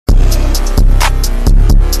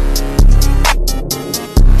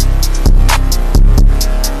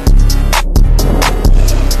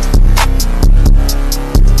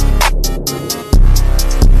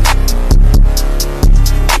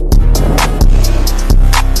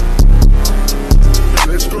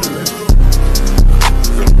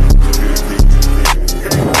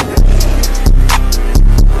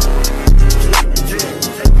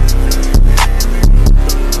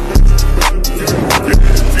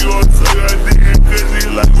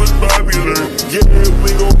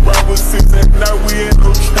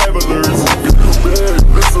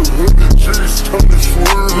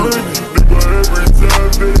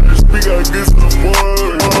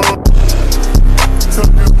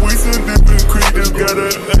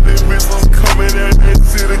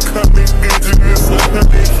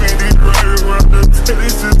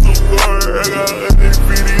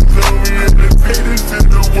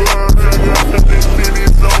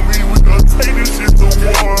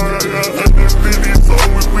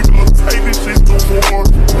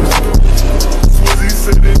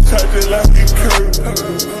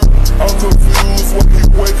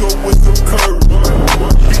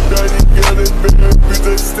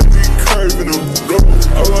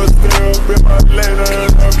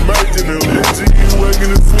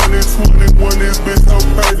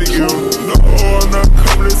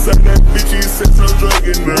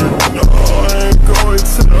in there. No, I ain't going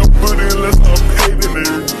to the booty unless I'm paid in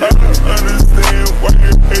there. I don't understand why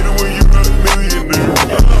you hating when you're a millionaire.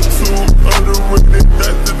 I'm too underrated,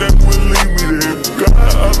 that will leave me there. Got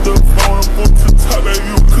out the phone, I'm to top that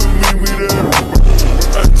you could meet me there.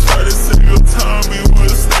 I try to save your time, you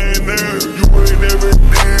was staying there. You ain't never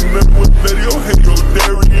did nothing with that, your head, your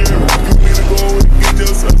dairy. You need to go and get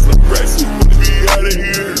yourself some rest, you wanna be out of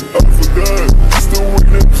here. I forgot, you still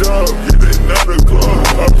working a job, yeah, they not a club.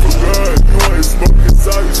 I forgot, you ain't smoking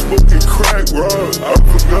side, you smoking crack, rock. I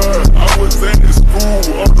forgot, I was at the school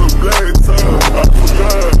on the black top. I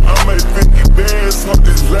forgot, I made 50 bands on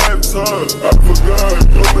this laptop. I forgot,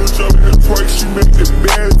 your bitch up here twerk, she make the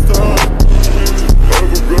band talk. I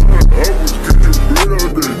forgot, I was getting bread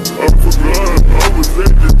all day. I forgot, I was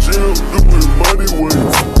at the gym doing money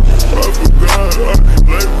weights. I forgot,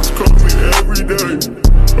 labels call me every day.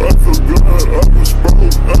 I forgot, I was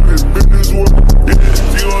broke, I had business work. Yeah,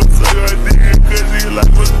 she gon' say I did cause your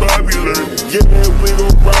life was popular. Yeah, we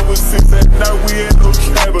gon' ride with 6 at night, we ain't no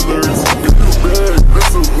travelers. Get the bag,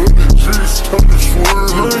 that's 100 G's, time to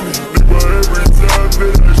swerve. Think about every time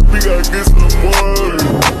that I speak, I get some more.